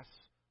bless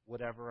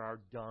whatever our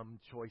dumb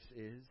choice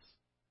is.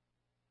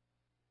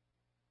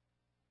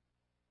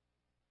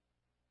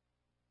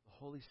 The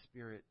Holy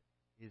Spirit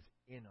is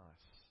in us.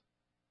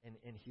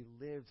 And he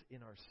lives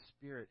in our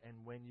spirit.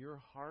 And when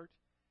your heart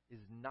is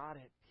not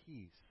at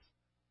peace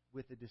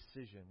with a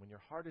decision, when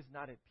your heart is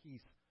not at peace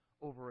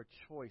over a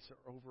choice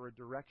or over a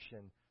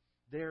direction,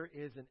 there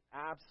is an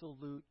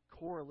absolute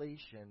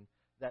correlation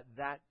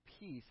that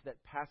peace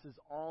that passes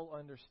all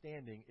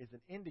understanding is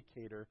an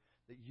indicator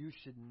that you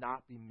should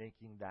not be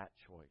making that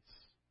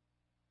choice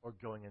or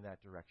going in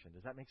that direction.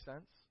 Does that make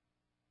sense?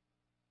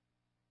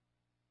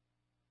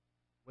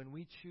 When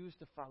we choose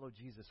to follow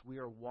Jesus, we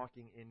are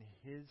walking in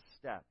his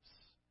steps,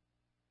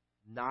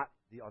 not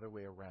the other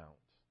way around.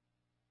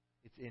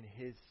 It's in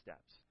his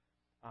steps.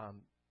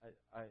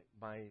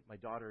 My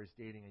daughter is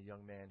dating a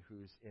young man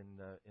who's in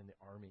the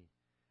Army,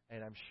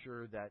 and I'm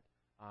sure that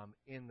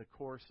in the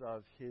course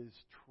of his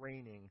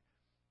training,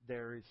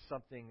 there is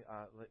something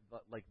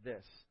like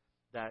this,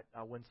 that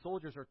when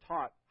soldiers are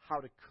taught how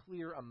to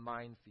clear a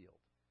minefield.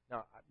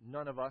 Now,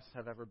 none of us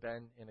have ever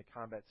been in a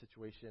combat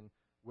situation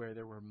where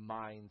there were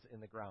mines in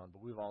the ground,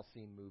 but we've all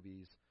seen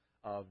movies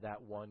of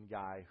that one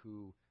guy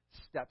who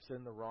steps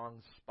in the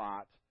wrong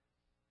spot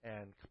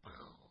and...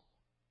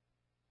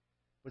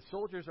 But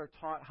soldiers are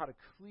taught how to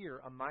clear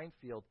a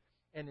minefield,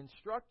 and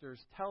instructors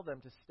tell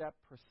them to step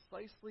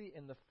precisely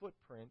in the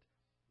footprint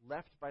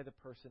left by the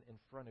person in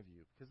front of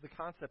you, because the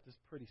concept is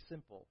pretty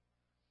simple.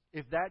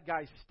 If that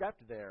guy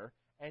stepped there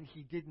and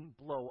he didn't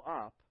blow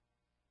up,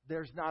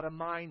 there's not a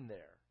mine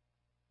there.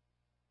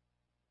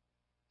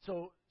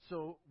 So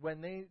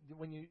when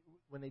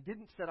they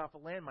didn't set off a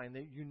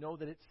landmine, you know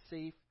that it's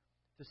safe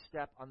to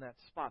step on that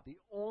spot. The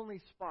only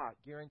spot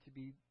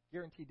guaranteed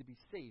to be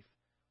safe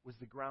was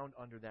the ground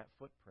under that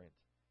footprint.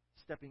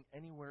 Stepping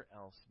anywhere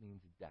else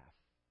means death.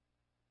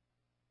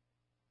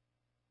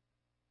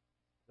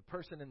 The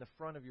person in the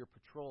front of your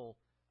patrol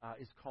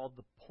is called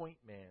the point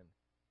man,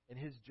 and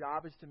his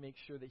job is to make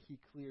sure that he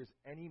clears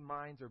any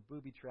mines or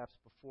booby traps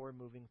before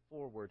moving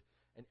forward,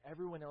 and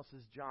everyone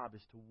else's job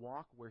is to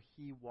walk where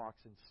he walks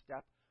and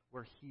step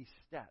where he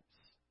steps.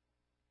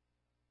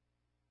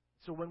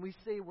 So when we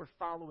say we're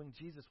following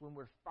Jesus, when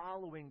we're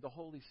following the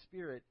Holy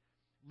Spirit,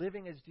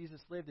 living as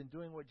Jesus lived and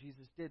doing what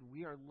Jesus did,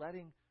 we are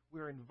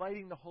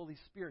inviting the Holy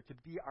Spirit to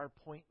be our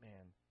point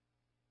man.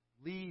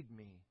 Lead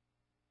me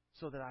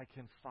so that I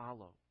can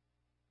follow.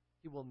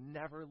 He will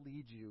never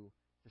lead you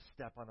to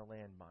step on a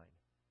landmine,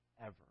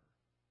 ever.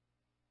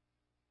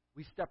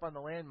 We step on the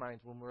landmines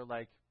when we're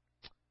like,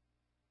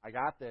 I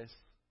got this.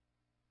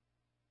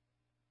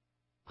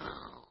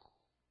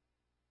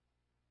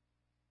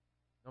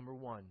 Number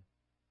 1,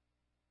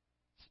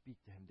 speak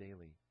to him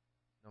daily.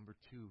 Number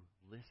 2,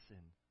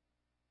 listen.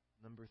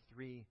 Number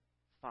 3,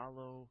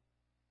 follow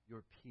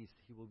your peace.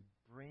 He will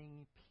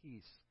bring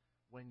peace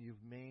when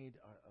you've made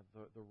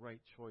the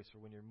right choice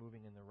or when you're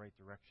moving in the right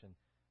direction.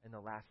 And the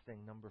last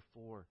thing, number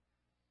 4,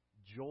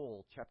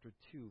 Joel chapter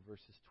 2,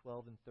 verses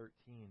 12 and 13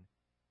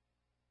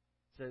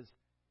 says,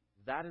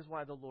 that is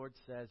why the Lord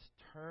says,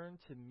 turn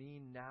to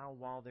me now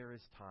while there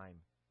is time.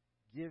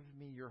 Give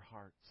me your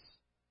hearts.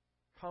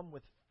 Come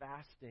with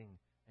fasting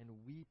and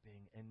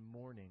weeping and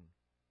mourning.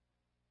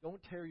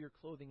 Don't tear your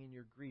clothing in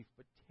your grief,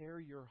 but tear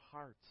your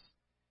hearts.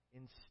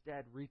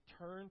 Instead,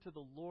 return to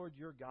the Lord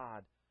your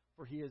God,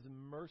 for he is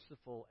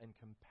merciful and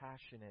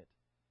compassionate,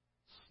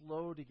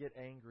 slow to get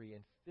angry,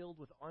 and filled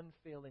with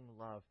unfailing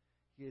love.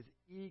 He is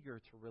eager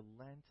to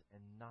relent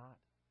and not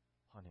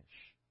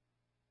punish.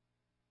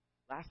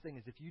 Last thing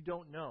is, if you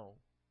don't know,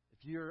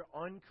 if you're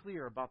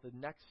unclear about the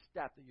next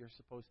step that you're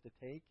supposed to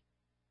take,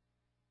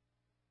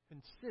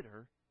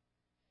 consider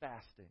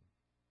fasting.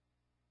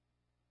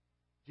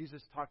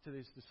 Jesus talked to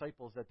his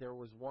disciples that there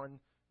was one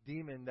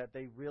demon that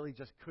they really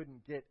just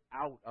couldn't get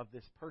out of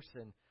this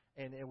person,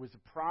 and it was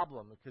a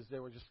problem because they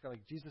were just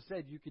like, Jesus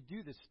said you could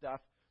do this stuff,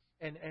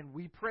 and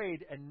we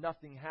prayed and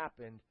nothing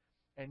happened.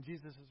 And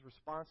Jesus'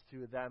 response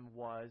to them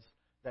was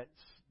that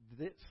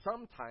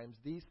sometimes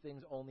these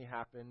things only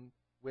happen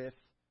with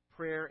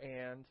prayer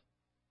and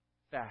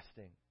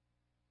fasting.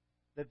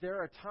 That there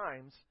are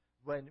times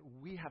when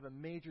we have a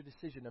major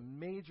decision, a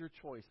major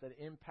choice that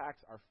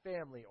impacts our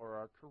family or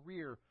our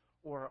career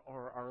or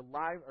our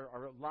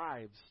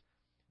lives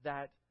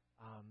that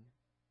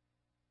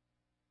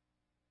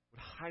would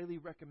highly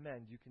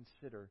recommend you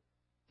consider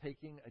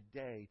taking a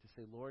day to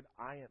say, Lord,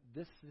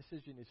 this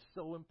decision is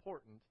so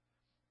important.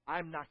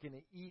 I'm not going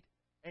to eat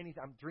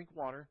anything. Drink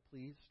water,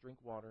 please, drink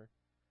water.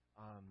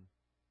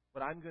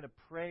 But I'm going to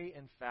pray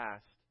and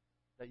fast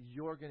that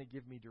you're going to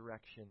give me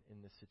direction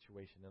in this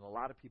situation. And a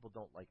lot of people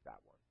don't like that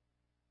one,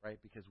 right?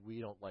 Because we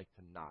don't like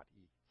to not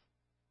eat.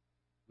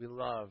 We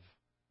love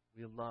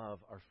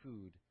our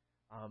food.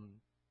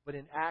 But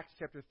in Acts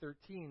chapter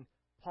 13,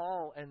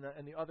 Paul and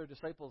the other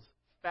disciples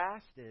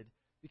fasted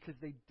because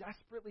they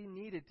desperately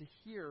needed to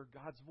hear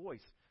God's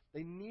voice.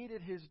 They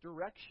needed His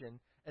direction,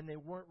 and they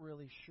weren't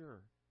really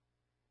sure.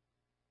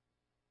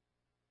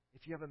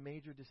 If you have a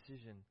major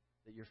decision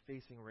that you're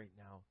facing right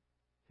now,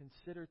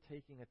 consider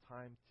taking a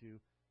time to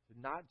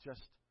not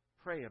just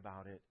pray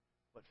about it,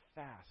 but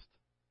fast.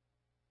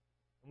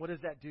 And what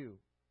does that do?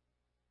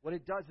 What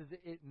it does is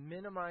it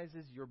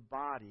minimizes your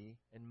body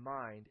and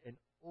mind and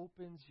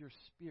opens your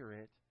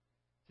spirit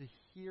to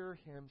hear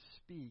Him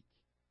speak.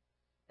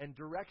 And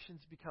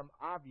directions become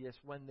obvious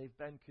when they've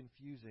been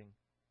confusing.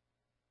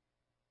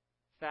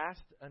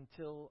 Fast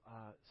until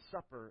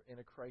supper in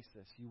a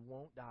crisis. You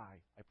won't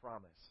die, I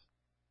promise.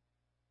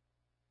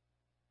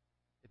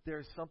 If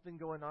there's something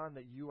going on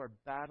that you are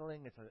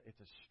battling, it's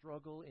a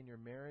struggle in your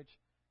marriage,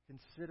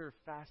 consider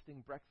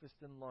fasting breakfast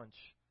and lunch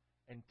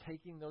and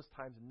taking those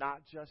times,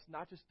 not just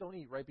don't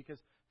eat, right? Because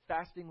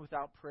fasting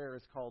without prayer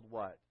is called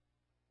what?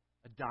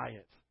 A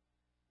diet.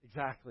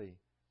 Exactly.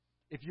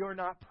 If you're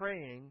not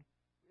praying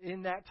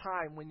in that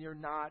time when you're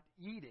not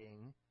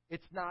eating,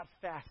 it's not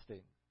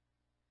fasting.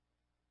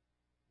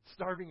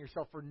 Starving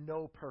yourself for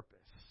no purpose.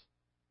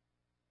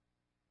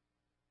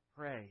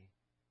 Pray.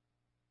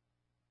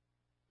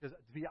 Because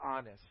to be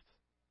honest,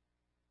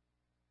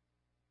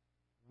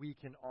 we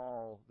can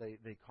all,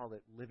 they call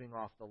it living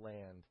off the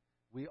land.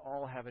 We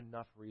all have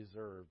enough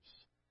reserves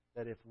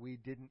that if we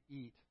didn't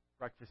eat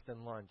breakfast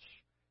and lunch,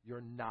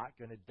 you're not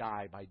going to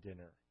die by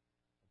dinner.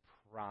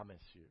 I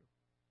promise you.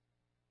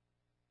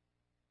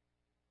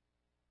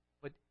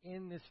 But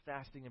in this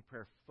fasting and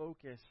prayer,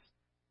 focus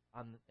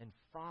on and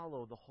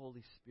follow the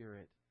Holy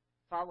Spirit.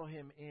 Follow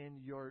Him in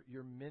your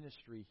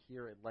ministry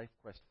here at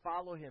LifeQuest.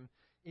 Follow Him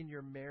in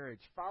your marriage.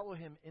 Follow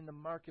Him in the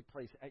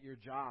marketplace, at your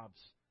jobs.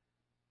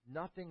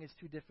 Nothing is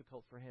too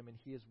difficult for Him, and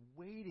He is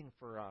waiting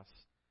for us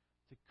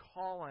to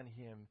call on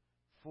Him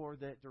for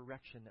that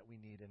direction that we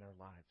need in our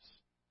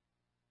lives.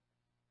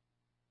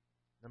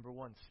 Number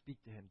 1,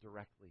 speak to Him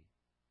directly.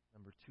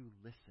 Number 2,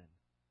 listen.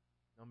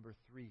 Number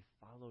 3,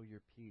 follow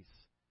your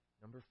peace.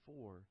 Number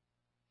 4,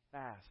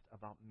 fast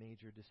about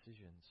major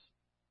decisions.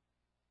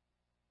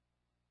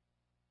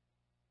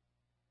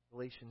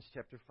 Galatians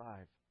chapter 5,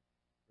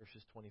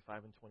 verses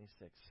 25 and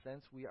 26.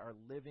 Since we are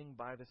living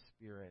by the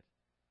Spirit,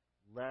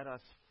 let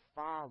us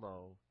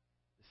follow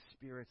the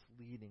Spirit's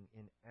leading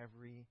in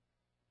every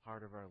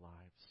part of our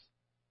lives.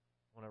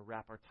 I want to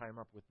wrap our time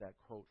up with that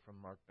quote from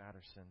Mark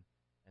Batterson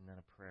and then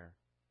a prayer.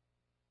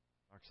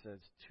 Mark says,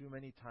 "Too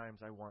many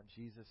times I want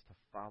Jesus to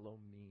follow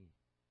me.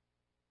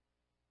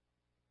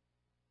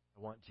 I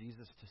want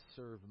Jesus to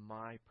serve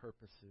my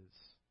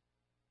purposes.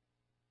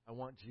 I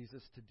want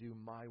Jesus to do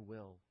my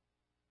will."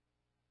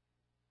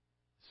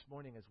 This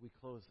morning as we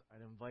close,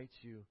 I'd invite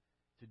you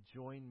to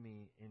join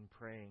me in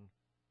praying,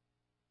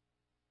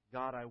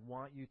 God, I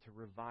want you to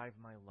revive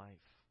my life.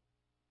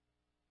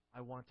 I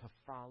want to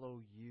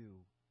follow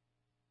you.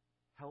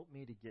 Help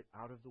me to get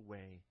out of the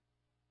way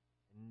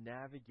and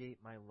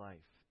navigate my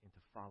life into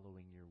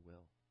following your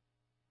will.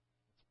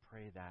 Let's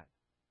pray that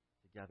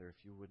together.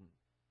 If you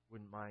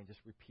wouldn't mind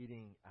just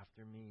repeating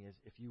after me, as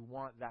if you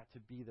want that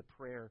to be the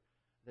prayer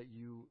that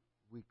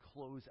we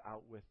close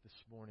out with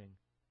this morning.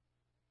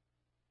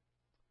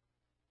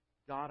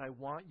 God, I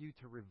want you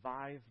to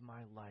revive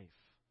my life.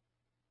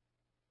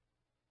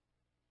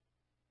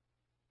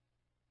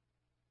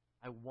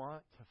 I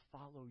want to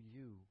follow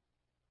you.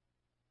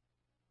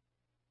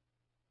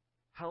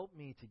 Help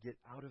me to get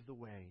out of the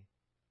way.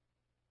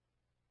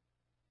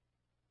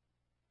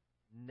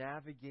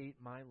 Navigate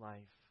my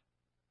life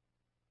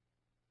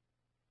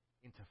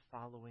into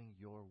following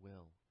your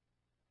will.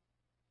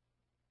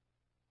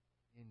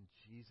 In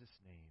Jesus'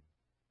 name,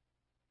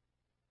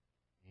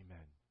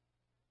 amen.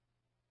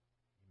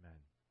 Amen.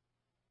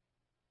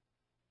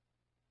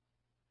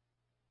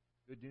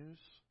 Good news,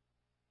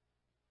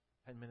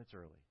 10 minutes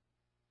early.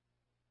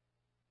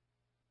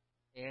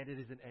 And it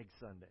is an Egg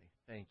Sunday.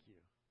 Thank you.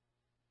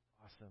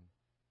 Awesome.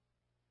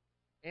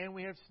 And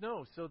we have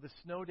snow. So the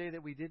snow day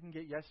that we didn't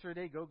get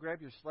yesterday, go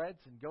grab your sleds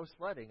and go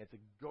sledding. It's a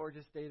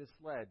gorgeous day to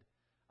sled.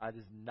 It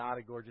is not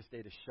a gorgeous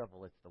day to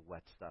shovel. It's the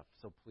wet stuff.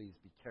 So please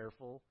be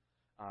careful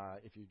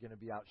if you're going to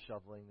be out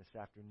shoveling this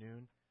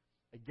afternoon.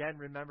 Again,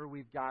 remember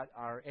we've got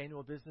our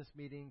annual business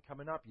meeting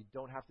coming up. You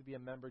don't have to be a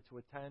member to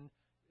attend.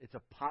 It's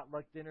a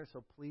potluck dinner,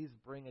 so please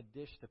bring a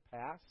dish to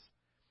pass.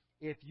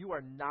 If you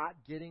are not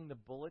getting the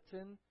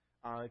bulletin,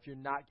 if you're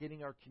not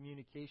getting our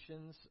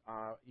communications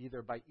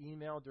either by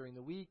email during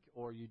the week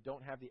or you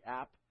don't have the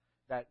app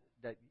that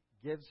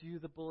gives you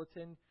the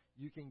bulletin,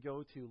 you can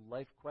go to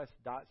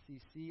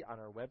lifequest.cc on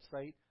our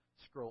website,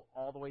 scroll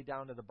all the way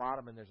down to the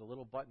bottom, and there's a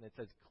little button that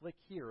says click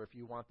here if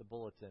you want the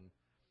bulletin.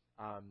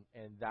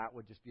 And that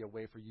would just be a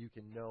way for you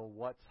to know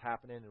what's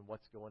happening and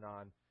what's going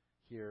on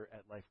here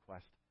at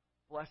LifeQuest.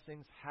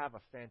 Blessings. Have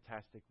a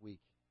fantastic week.